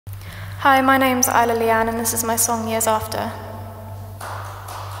Hi, my name's Isla Lianne and this is my song Years After.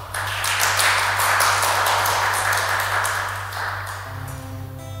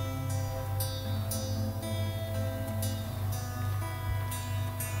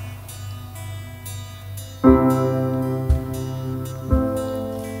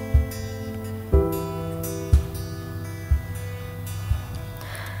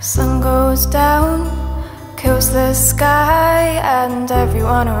 Sun goes down, kills the sky and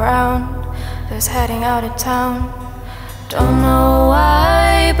everyone around who's heading out of town. Don't know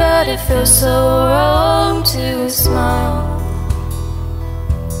why, but it feels so wrong to smile.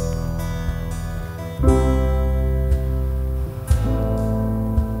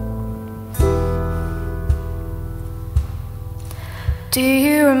 Do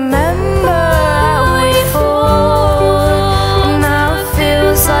you remember how we fought? Now it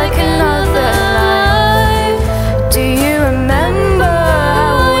feels like another life. Do you remember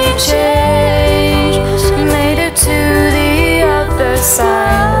how we changed, made it to the other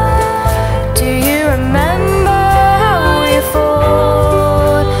side? Do you remember how we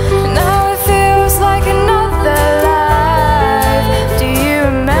fought? Now it feels like another life. Do you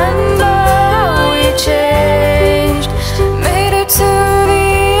remember how we changed, made it to the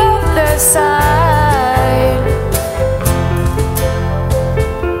other side?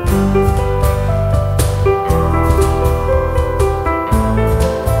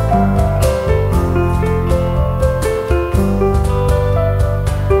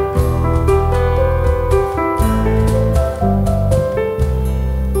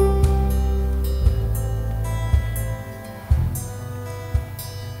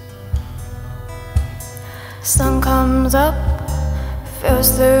 Sun comes up,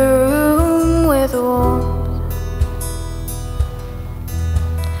 fills the room with warmth.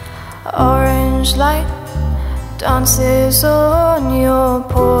 Orange light dances on your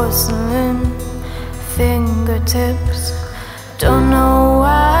porcelain fingertips. Don't know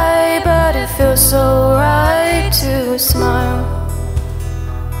why, but it feels so right to smile.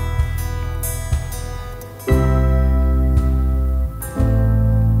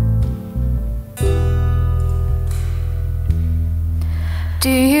 Do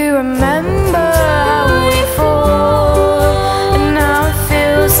you remember how we fought? And now it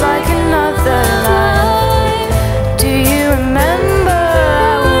feels like another life. Do you remember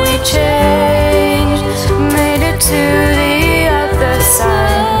how we changed, made it to the other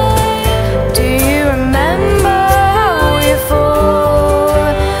side? Do you remember how we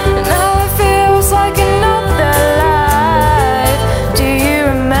fought? And now it feels like another life. Do you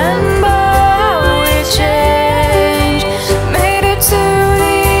remember how we changed, made it to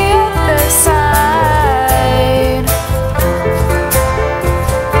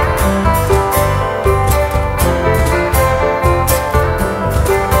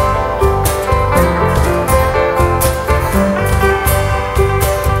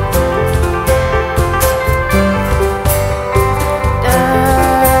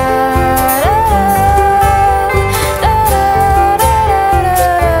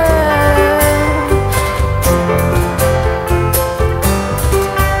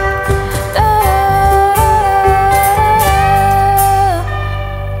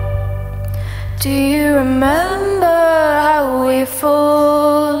Do you remember how we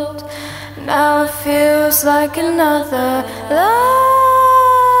fought? Now it feels like another life.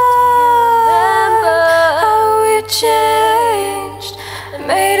 How we changed,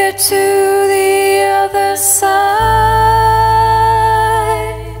 made it to the other side.